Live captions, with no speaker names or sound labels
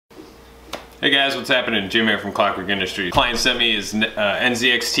Hey guys, what's happening? Jim here from Clockwork Industries. Client sent me his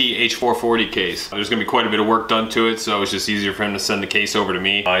NZXT H440 case. There's going to be quite a bit of work done to it, so it's just easier for him to send the case over to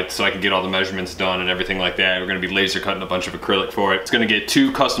me so I can get all the measurements done and everything like that. We're going to be laser cutting a bunch of acrylic for it. It's going to get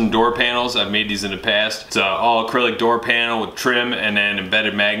 2 custom door panels. I've made these in the past. It's all acrylic door panel with trim and then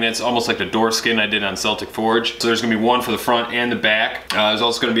embedded magnets, almost like the door skin I did on Celtic Forge. So there's going to be one for the front and the back. There's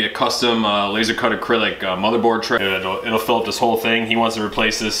also going to be a custom laser cut acrylic motherboard tray. It'll fill up this whole thing. He wants to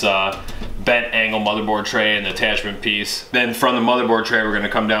replace this bent angle motherboard tray and the attachment piece. Then from the motherboard tray, we're going to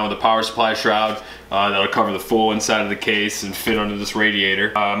come down with a power supply shroud that'll cover the full inside of the case and fit under this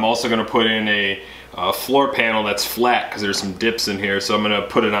radiator. I'm also going to put in a floor panel that's flat because there's some dips in here, so I'm going to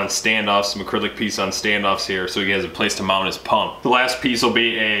put it on standoffs, some acrylic piece on standoffs here, so he has a place to mount his pump. The last piece will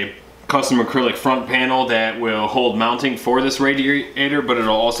be a custom acrylic front panel that will hold mounting for this radiator, but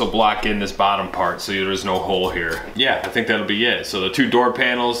it'll also block in this bottom part so there's no hole here. Yeah, I think that'll be it. So the 2 door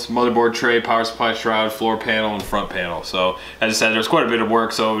panels, motherboard tray, power supply shroud, floor panel, and front panel. So as I said, there's quite a bit of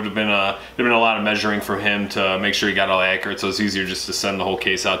work, so it would have been a lot of measuring for him to make sure he got all accurate, so it's easier just to send the whole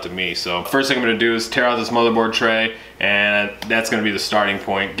case out to me. So first thing I'm going to do is tear out this motherboard tray, and that's going to be the starting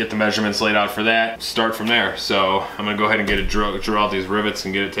point. Get the measurements laid out for that, start from there. So I'm going to go ahead and get it drill out these rivets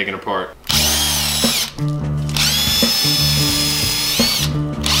and get it taken apart.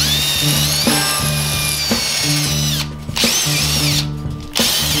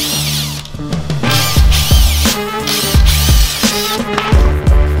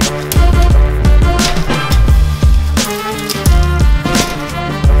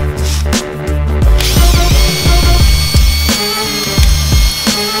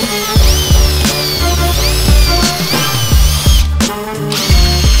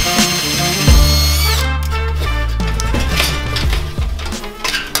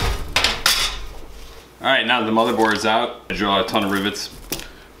 Alright, now the motherboard's out. I drill out a ton of rivets,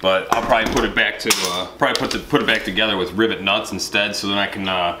 but I'll probably put it back to put it back together with rivet nuts instead, so then I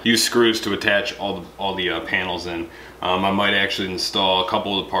can use screws to attach all the panels in. I might actually install a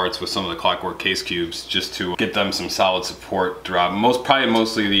couple of the parts with some of the Clockwork case cubes just to get them some solid support throughout.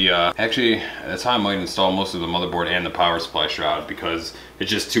 Mostly the actually that's how I might install most of the motherboard and the power supply shroud, because it's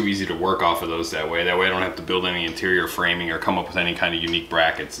just too easy to work off of those that way. That way I don't have to build any interior framing or come up with any kind of unique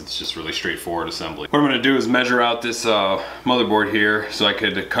brackets. It's just really straightforward assembly. What I'm going to do is measure out this motherboard here so I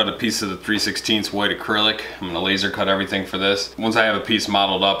could cut a piece of the 3/16 white acrylic. I'm going to laser cut everything for this. Once I have a piece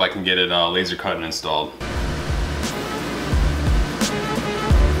modeled up, I can get it laser cut and installed.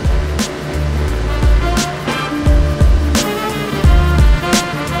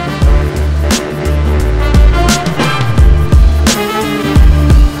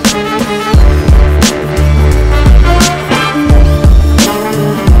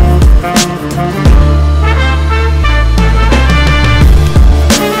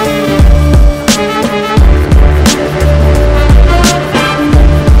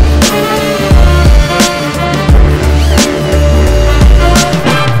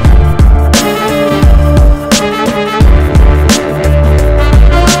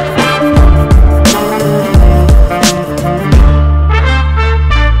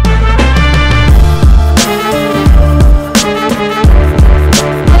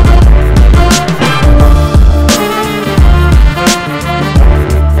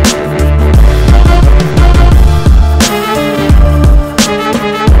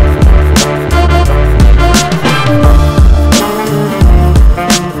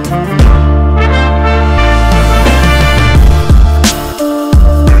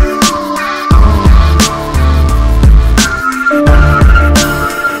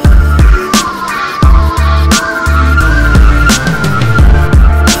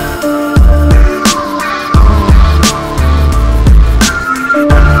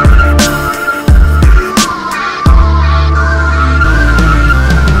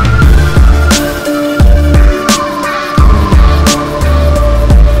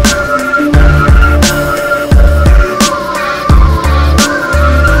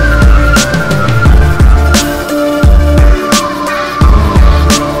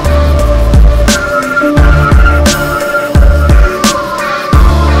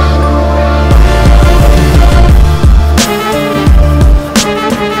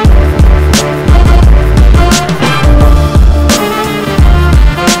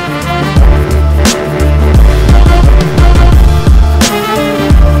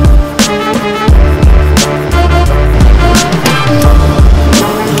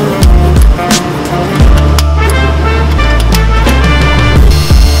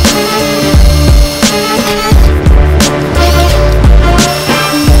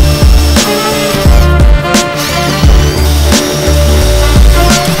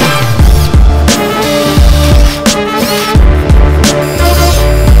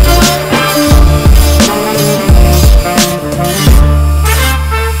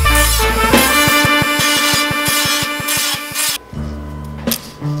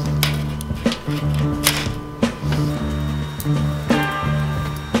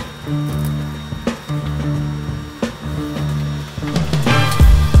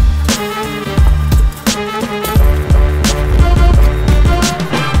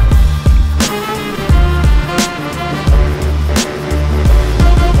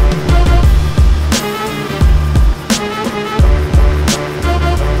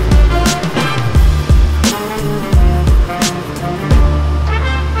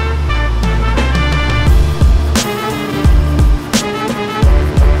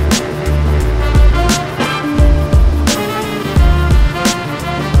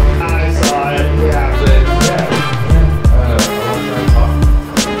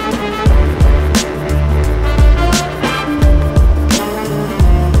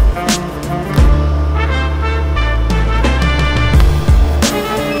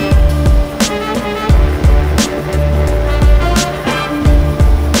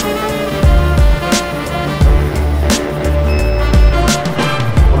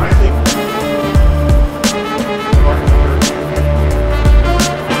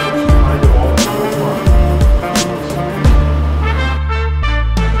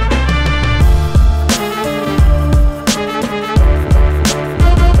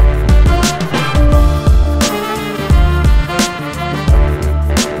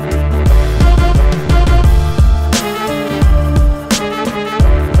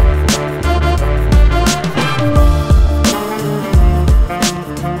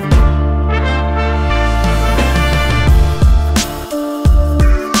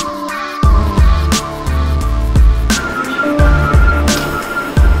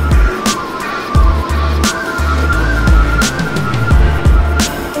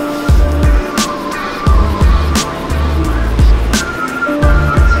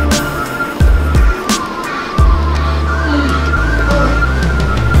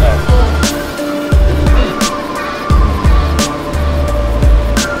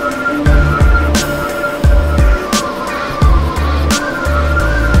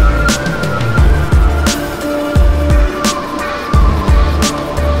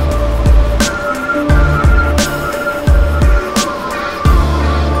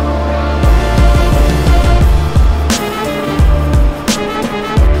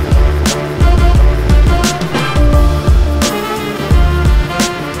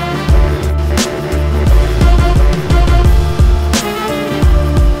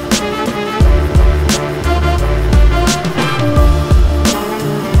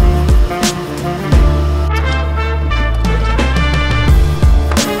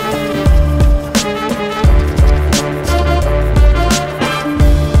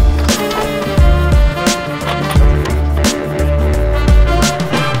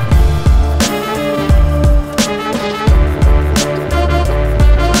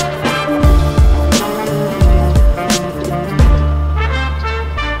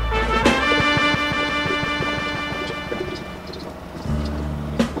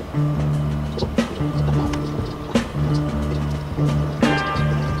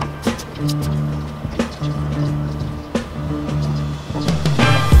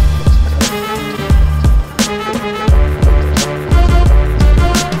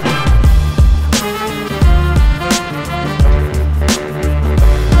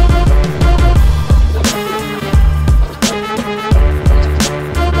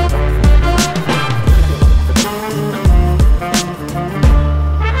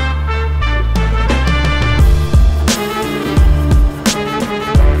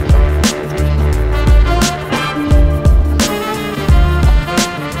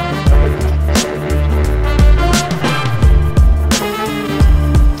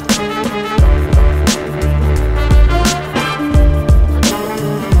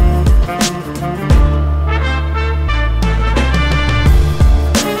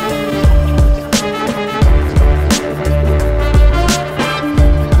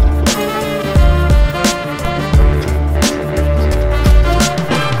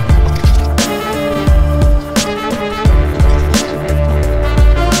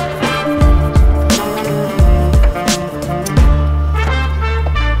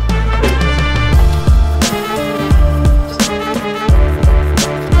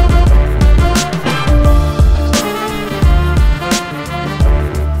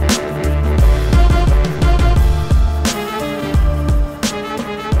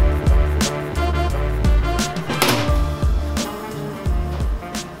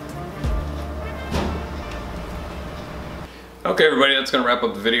 Okay everybody, that's going to wrap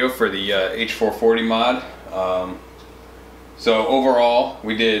up the video for the H440 mod. So overall,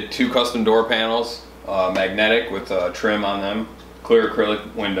 we did 2 custom door panels, magnetic with trim on them, clear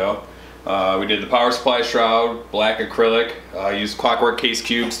acrylic window. We did the power supply shroud, black acrylic, used clockwork case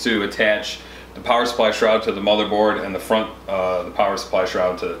cubes to attach the power supply shroud to the motherboard and the front the power supply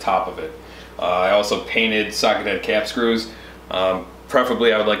shroud to the top of it. I also painted socket head cap screws.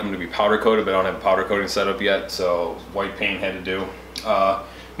 Preferably I would like them to be powder coated, but I don't have a powder coating set up yet, so white paint had to do.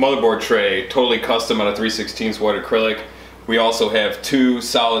 Motherboard tray, totally custom out of 3/16 white acrylic. We also have 2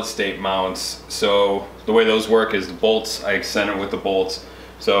 solid state mounts. So the way those work is the bolts, I extend it with the bolts.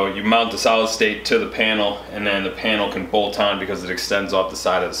 So you mount the solid state to the panel, and then the panel can bolt on because it extends off the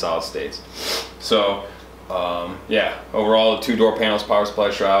side of the solid states. So yeah, overall the 2 door panels, power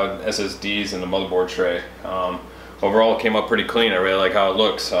supply shroud, SSDs, and the motherboard tray. Overall, it came up pretty clean. I really like how it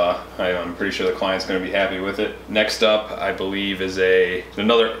looks. I'm pretty sure the client's going to be happy with it. Next up, I believe, is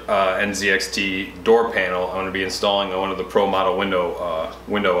another NZXT door panel. I'm going to be installing one of the Pro model window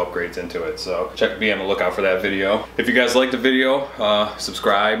upgrades into it. So be on the lookout for that video. If you guys like the video,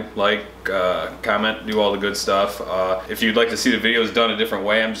 subscribe, like, comment, do all the good stuff. If you'd like to see the videos done a different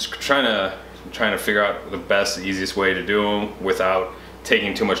way, I'm just trying to figure out the best, easiest way to do them without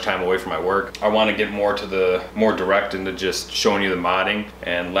taking too much time away from my work. I want to get more direct into just showing you the modding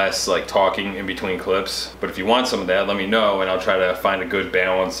and less like talking in between clips. But if you want some of that, let me know and I'll try to find a good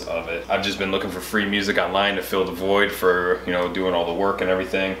balance of it. I've just been looking for free music online to fill the void for, you know, doing all the work and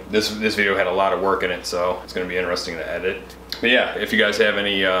everything. This video had a lot of work in it, so it's going to be interesting to edit. But yeah, if you guys have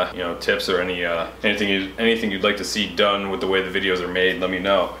any you know, tips or anything you'd like to see done with the way the videos are made, let me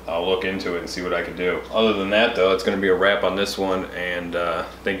know. I'll look into it and see what I can do. Other than that though, it's going to be a wrap on this one, and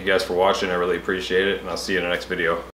thank you guys for watching. I really appreciate it, and I'll see you in the next video.